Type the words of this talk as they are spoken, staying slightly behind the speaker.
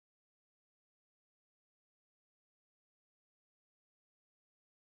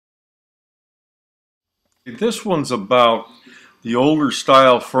This one's about the older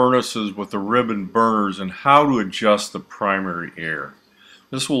style furnaces with the ribbon burners and how to adjust the primary air.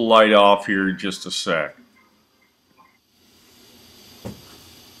 This will light off here in just a sec.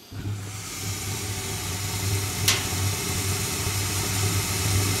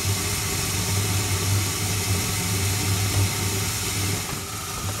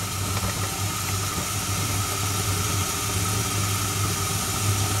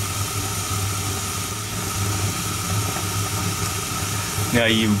 Now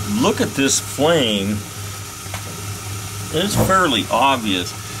you look at this flame, and it's fairly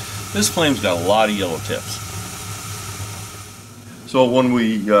obvious. This flame's got a lot of yellow tips. So when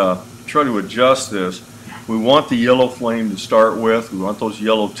we try to adjust this, we want the yellow flame to start with. We want those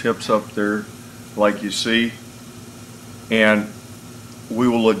yellow tips up there like you see. And we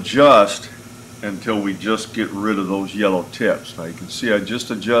will adjust until we just get rid of those yellow tips. Now you can see I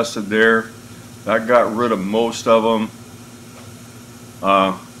just adjusted there. That got rid of most of them.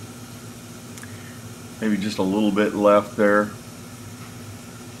 Maybe just a little bit left there,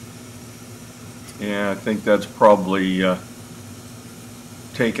 and I think that's probably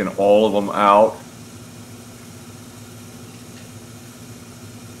taken all of them out.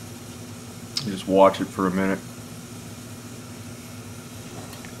 Just watch it for a minute.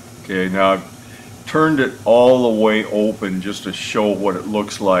 Okay, now I've turned it all the way open just to show what it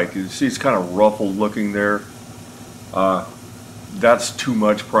looks like. You see it's kind of ruffled looking there. That's too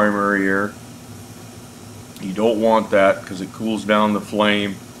much primary air. You don't want that because it cools down the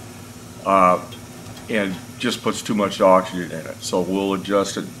flame and just puts too much oxygen in it. So we'll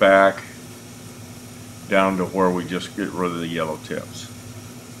adjust it back down to where we just get rid of the yellow tips.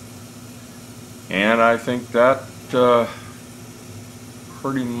 And I think that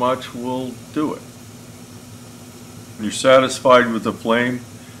pretty much will do it. When you're satisfied with the flame,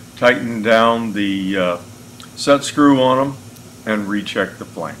 tighten down the set screw on them and recheck the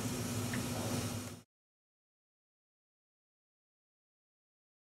flame.